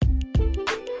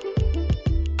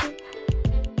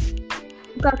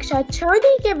कक्षा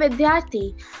 6वीं के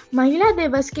विद्यार्थी महिला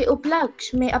दिवस के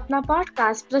उपलक्ष्य में अपना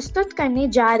पॉडकास्ट प्रस्तुत करने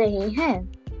जा रहे हैं।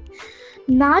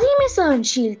 नारी में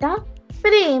सहनशीलता,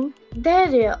 प्रेम,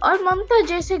 धैर्य और ममता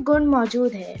जैसे गुण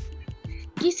मौजूद है।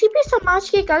 किसी भी समाज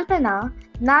की कल्पना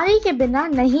नारी के बिना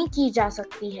नहीं की जा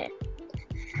सकती है।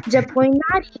 जब कोई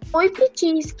नारी कोई भी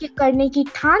चीज करने की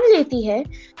ठान लेती है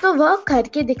तो वह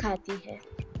करके दिखाती है।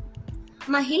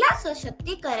 महिला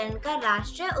सशक्तिकरण का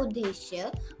राष्ट्रीय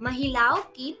उद्देश्य महिलाओं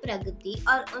की प्रगति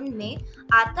और उनमें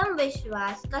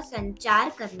आत्मविश्वास का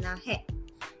संचार करना है।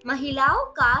 महिलाओं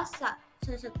का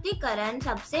सशक्तिकरण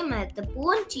सबसे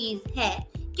महत्वपूर्ण चीज है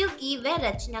क्योंकि वह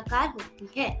रचनाकार होती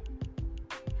है।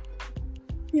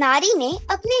 नारी ने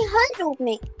अपने हर रूप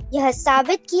में यह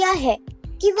साबित किया है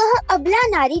कि वह अबला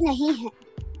नारी नहीं है।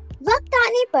 वक्त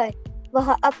आने पर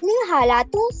वह अपने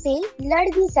हालातों से लड़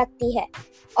भी सकती है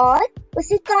और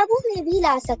उसे काबू में भी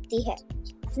ला सकती है।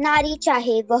 नारी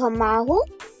चाहे वह माँ हो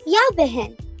या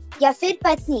बहन या फिर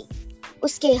पत्नी,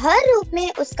 उसके हर रूप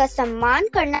में उसका सम्मान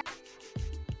करना।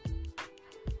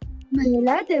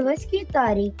 महिला दिवस की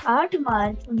तारीख 8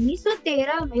 मार्च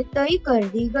 1913 में तय कर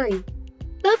दी गई।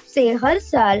 तब से हर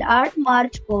साल 8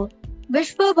 मार्च को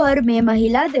विश्व भर में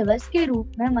महिला दिवस के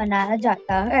रूप में मनाया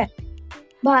जाता है।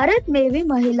 भारत में भी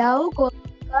महिलाओं को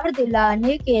अधिकार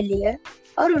दिलाने के लिए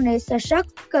और उन्हें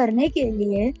सशक्त करने के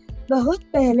लिए बहुत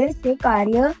पहले से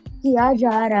कार्य किया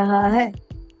जा रहा है।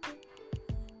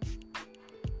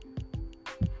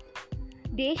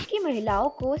 देश की महिलाओं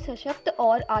को सशक्त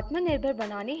और आत्मनिर्भर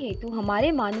बनाने हेतु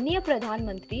हमारे माननीय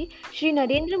प्रधानमंत्री श्री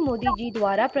नरेंद्र मोदी जी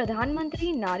द्वारा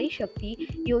प्रधानमंत्री नारी शक्ति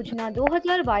योजना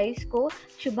 2022 को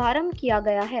शुभारंभ किया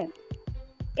गया है।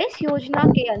 इस योजना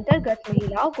के अंतर्गत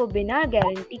महिलाओं को बिना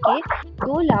गारंटी के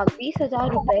 2,20,000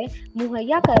 रुपए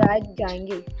मुहैया कराए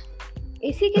जाएंगे।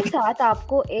 इसी के साथ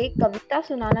आपको एक कविता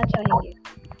सुनाना चाहेंगे।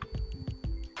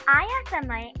 आया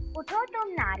समय, उठो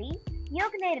तुम नारी,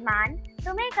 युग निर्माण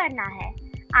तुम्हें करना है।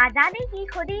 आजादी की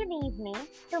खुदी नींव में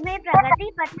तुम्हें प्रगति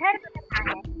पत्थर बनाना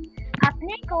है।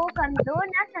 अपने को कमजोर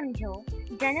न समझो,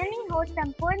 जननी हो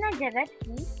संपूर्ण जगत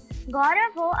की।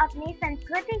 गौरव हो अपनी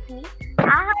संस्कृति की,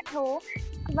 आहट हो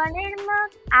स्वर्णिम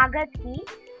आगत की।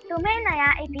 तुम्हें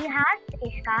नया इतिहास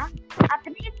देश का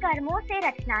अपने कर्मों से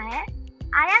रचना है।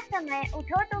 आया समय,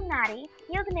 उठो तुम नारी,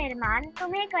 युग निर्माण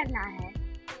तुम्हें करना है।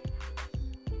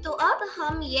 तो अब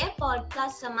हम ये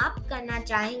पॉडकास्ट समाप्त करना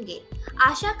चाहेंगे।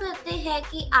 आशा करते हैं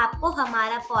कि आपको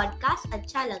हमारा पॉडकास्ट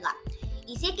अच्छा लगा।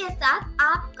 इसी के साथ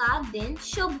आपका दिन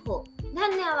शुभ हो।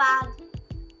 धन्यवाद।